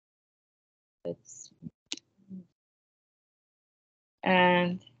Let's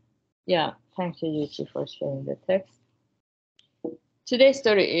and yeah, thank you, Yuchi, for sharing the text. Today's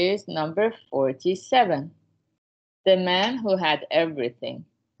story is number 47. The Man Who Had Everything.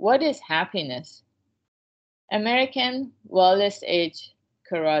 What is happiness? American Wallace H.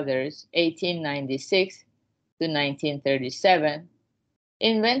 Carothers, 1896 to 1937,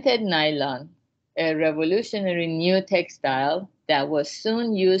 invented nylon, a revolutionary new textile that was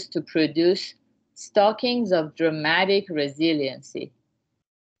soon used to produce stockings of dramatic resiliency.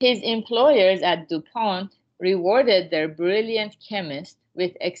 His employers at DuPont rewarded their brilliant chemist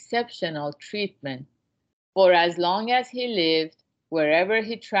with exceptional treatment. For as long as he lived, wherever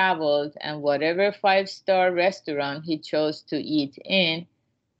he traveled, and whatever five-star restaurant he chose to eat in,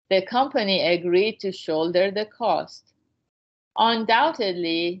 the company agreed to shoulder the cost.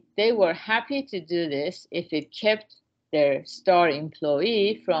 Undoubtedly, they were happy to do this if it kept their star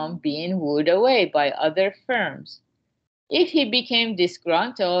employee from being wooed away by other firms. If he became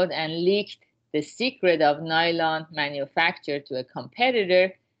disgruntled and leaked the secret of nylon manufacture to a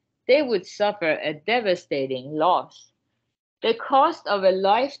competitor, they would suffer a devastating loss. The cost of a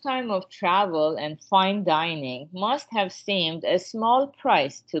lifetime of travel and fine dining must have seemed a small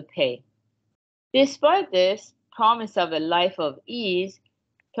price to pay. Despite this promise of a life of ease,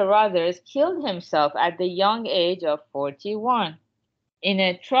 Carothers killed himself at the young age of 41. In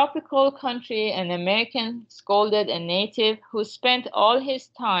a tropical country, an American scolded a native who spent all his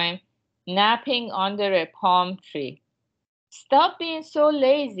time napping under a palm tree. "Stop being so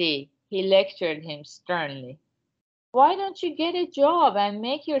lazy," he lectured him sternly. "Why don't you get a job and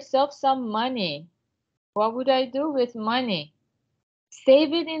make yourself some money?" "What would I do with money?"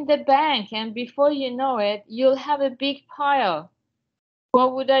 "Save it in the bank, and before you know it, you'll have a big pile."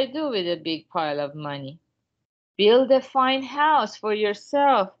 "What would I do with a big pile of money?" "Build a fine house for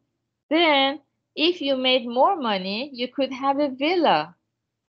yourself. Then, if you made more money, you could have a villa.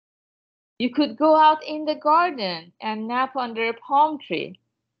 You could go out in the garden and nap under a palm tree."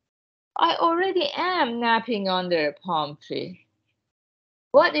 "I already am napping under a palm tree."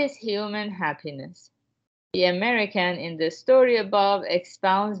 What is human happiness? The American in the story above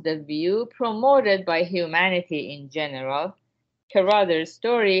expounds the view promoted by humanity in general. Carothers'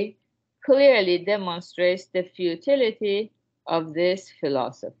 story clearly demonstrates the futility of this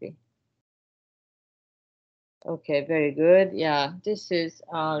philosophy. Okay, very good. Yeah, this is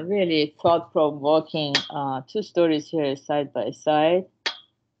really thought-provoking. Two stories here side by side.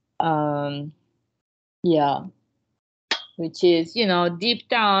 Um, yeah, which is, deep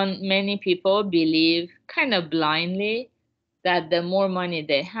down, many people believe kind of blindly that the more money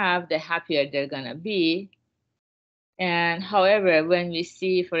they have, the happier they're gonna be. And however, when we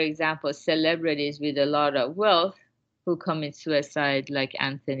see, for example, celebrities with a lot of wealth who commit suicide, like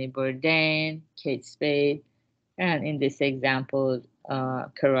Anthony Bourdain, Kate Spade, and in this example,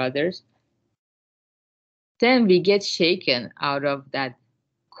 Carothers, then we get shaken out of that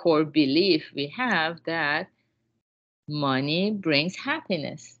core belief we have that money brings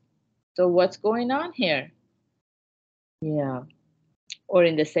happiness. So what's going on here? Yeah. Or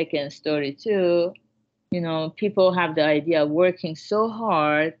in the second story too, people have the idea of working so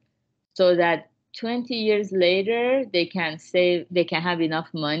hard so that 20 years later they can have enough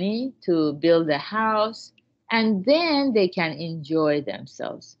money to build a house, and then they can enjoy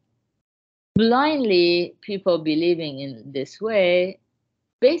themselves. Blindly, people believing in this way,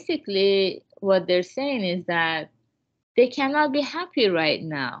 basically what they're saying is that they cannot be happy right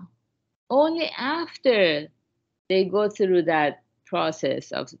now. Only after they go through that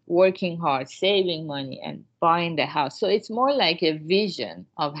process of working hard, saving money, and buying the house. So it's more like a vision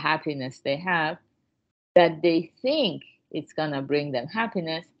of happiness they have, that they think it's going to bring them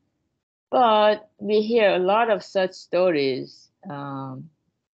happiness. But we hear a lot of such stories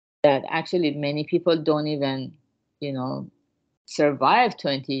that actually many people don't even, you know, survive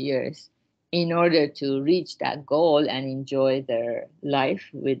 20 years in order to reach that goal and enjoy their life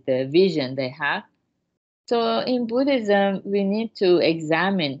with the vision they have. So in Buddhism, we need to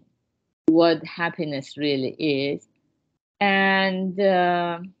examine what happiness really is. And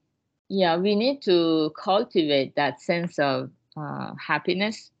yeah, we need to cultivate that sense of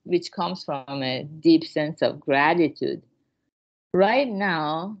happiness, which comes from a deep sense of gratitude. Right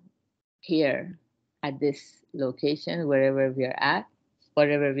now, here at this location, wherever we're at,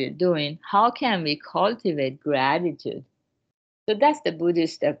 whatever we're doing, how can we cultivate gratitude? So that's the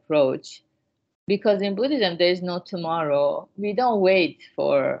Buddhist approach. Because in Buddhism, there is no tomorrow. We don't wait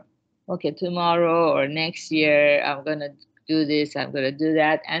for, okay, tomorrow or next year, I'm going to do this, I'm going to do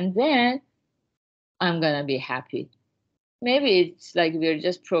that, and then I'm going to be happy. maybe it's like we're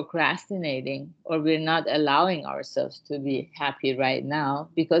just procrastinating, or we're not allowing ourselves to be happy right now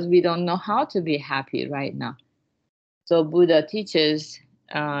because we don't know how to be happy right now. So Buddha teaches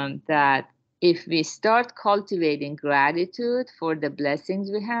that if we start cultivating gratitude for the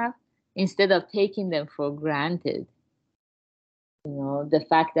blessings we have, instead of taking them for granted, the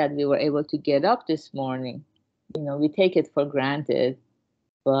fact that we were able to get up this morning, we take it for granted,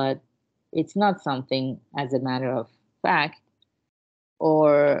 but it's not something as a matter of fact.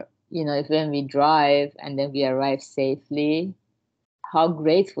 Or, if when we drive and then we arrive safely, how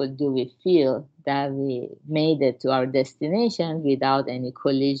grateful do we feel that we made it to our destination without any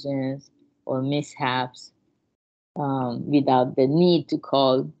collisions or mishaps, without the need to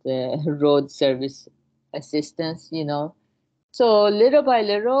call the road service assistance, So little by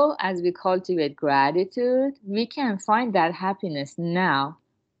little, as we cultivate gratitude, we can find that happiness now.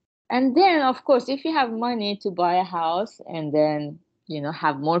 And then, of course, if you have money to buy a house and then,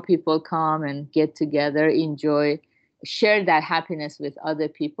 have more people come and get together, enjoy, share that happiness with other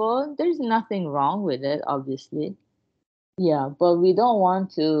people, there's nothing wrong with it, obviously. Yeah, but we don't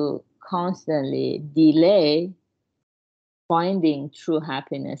want to constantly delay finding true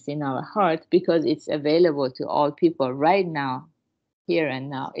happiness in our heart because it's available to all people right now, here and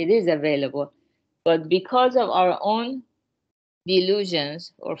now. It is available. But because of our own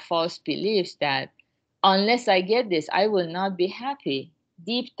delusions or false beliefs that unless I get this, I will not be happy.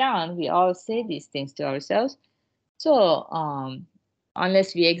 Deep down, we all say these things to ourselves. So,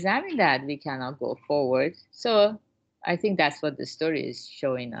 unless we examine that, we cannot go forward. So, I think that's what the story is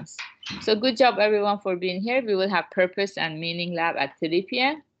showing us. So, good job, everyone, for being here. We will have Purpose and Meaning Lab at 3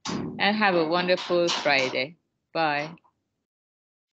 p.m. and have a wonderful Friday. Bye.